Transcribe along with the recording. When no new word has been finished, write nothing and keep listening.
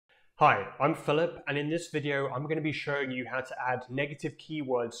Hi, I'm Philip, and in this video I'm going to be showing you how to add negative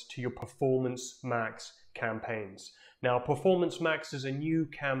keywords to your Performance Max campaigns. Now, Performance Max is a new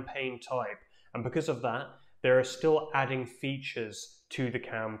campaign type, and because of that, there are still adding features to the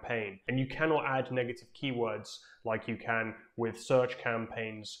campaign, and you cannot add negative keywords like you can with search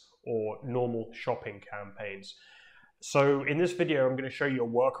campaigns or normal shopping campaigns. So in this video, I'm going to show you a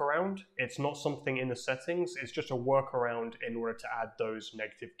workaround. It's not something in the settings, it's just a workaround in order to add those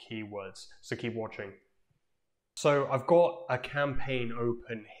negative keywords. So keep watching. So I've got a campaign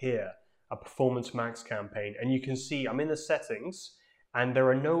open here, a Performance Max campaign, and you can see I'm in the settings and there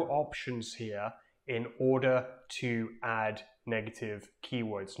are no options here in order to add negative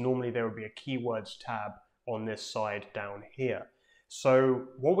keywords. Normally there would be a keywords tab on this side down here. So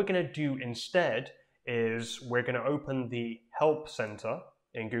what we're going to do instead is we're going to open the Help Center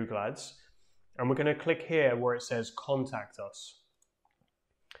in Google Ads, and we're going to click here where it says Contact Us.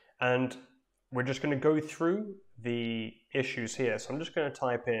 And we're just going to go through the issues here. So I'm just going to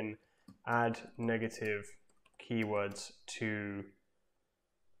type in add negative keywords to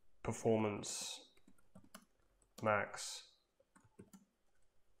Performance Max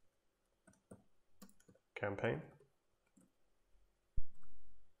campaign.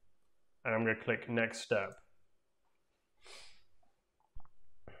 And I'm going to click Next Step.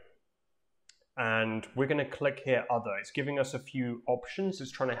 And we're going to click here Other. It's giving us a few options.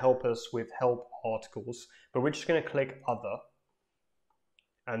 It's trying to help us with help articles, but we're just going to click Other.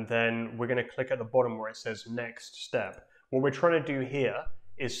 And then we're going to click at the bottom where it says Next Step. What we're trying to do here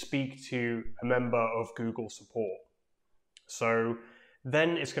is speak to a member of Google support. So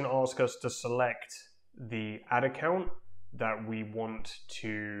then it's going to ask us to select the ad account that we want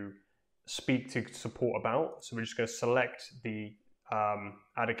to speak to support about. So we're just going to select the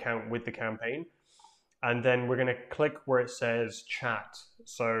ad account with the campaign, and then we're going to click where it says chat.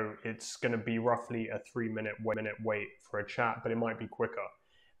 So it's going to be roughly a 3-minute wait for a chat, but it might be quicker,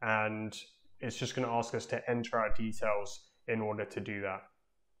 and it's just going to ask us to enter our details in order to do that.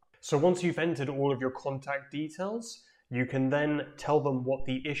 So once you've entered all of your contact details, you can then tell them what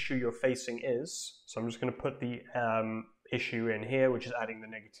the issue you're facing is. So I'm just going to put the issue in here, which is adding the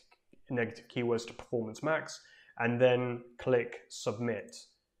negative keywords to Performance Max, and then click Submit.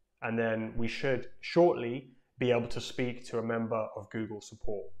 And then we should shortly be able to speak to a member of Google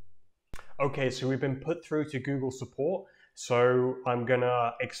support. Okay, so we've been put through to Google support. So I'm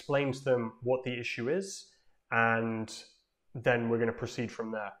gonna explain to them what the issue is, and then we're gonna proceed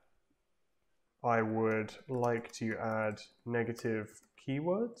from there. I would like to add negative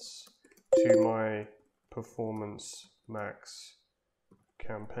keywords to my Performance Max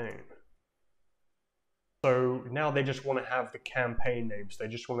campaign. So now they just want to have the campaign names. They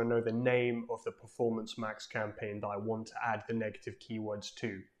just want to know the name of the Performance Max campaign that I want to add the negative keywords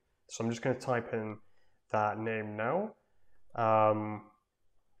to. So I'm just going to type in that name now. I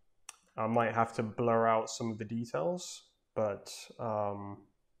might have to blur out some of the details, but I'm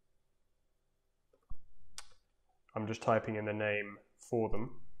just typing in the name for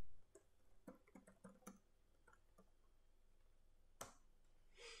them.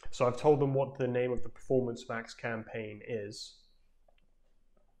 So I've told them what the name of the Performance Max campaign is.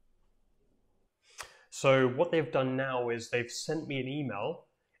 So what they've done now is they've sent me an email,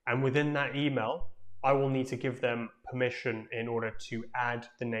 and within that email, I will need to give them permission in order to add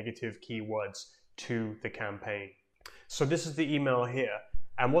the negative keywords to the campaign. So this is the email here,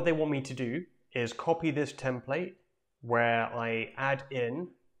 and what they want me to do is copy this template where I add in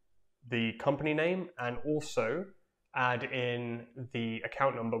the company name and also add in the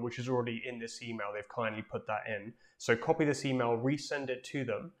account number, which is already in this email. They've kindly put that in. So copy this email, resend it to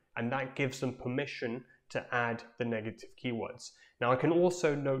them, and that gives them permission to add the negative keywords. Now I can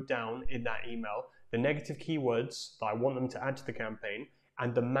also note down in that email the negative keywords that I want them to add to the campaign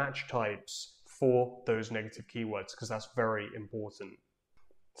and the match types for those negative keywords, because that's very important.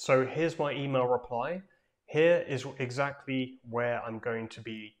 So here's my email reply. Here is exactly where I'm going to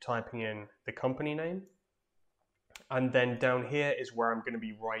be typing in the company name. And then down here is where I'm going to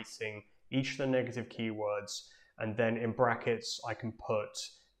be writing each of the negative keywords, and then in brackets I can put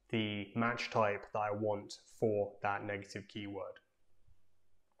the match type that I want for that negative keyword.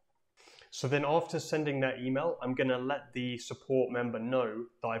 So then after sending that email, I'm going to let the support member know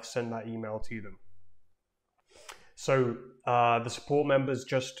that I've sent that email to them. So the support members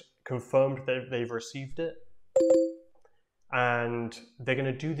just confirmed that they've received it, and they're going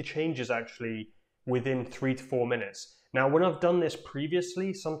to do the changes actually within 3 to 4 minutes. Now, when I've done this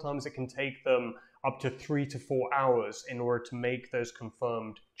previously, sometimes it can take them up to 3 to 4 hours in order to make those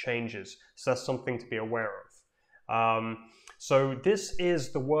confirmed changes. So that's something to be aware of. So this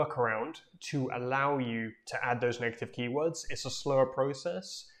is the workaround to allow you to add those negative keywords. It's a slower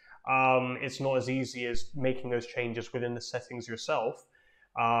process. It's not as easy as making those changes within the settings yourself.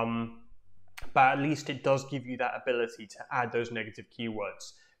 But at least it does give you that ability to add those negative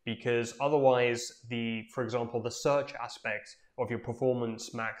keywords, because otherwise for example, the search aspect of your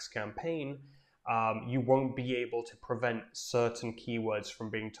Performance Max campaign, you won't be able to prevent certain keywords from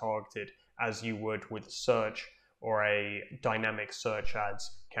being targeted as you would with search or a dynamic search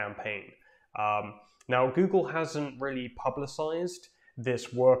ads campaign. Now, Google hasn't really publicized this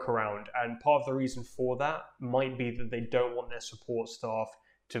workaround, and part of the reason for that might be that they don't want their support staff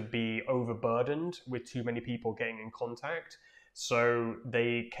to be overburdened with too many people getting in contact. So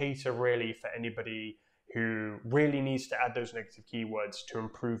they cater really for anybody who really needs to add those negative keywords to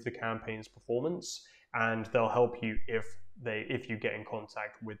improve the campaign's performance, and they'll help you if you get in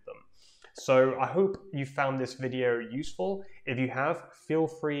contact with them. So I hope you found this video useful. If you have, feel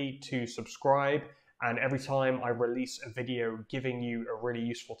free to subscribe, and every time I release a video giving you a really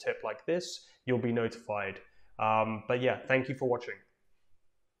useful tip like this, you'll be notified. But yeah, thank you for watching.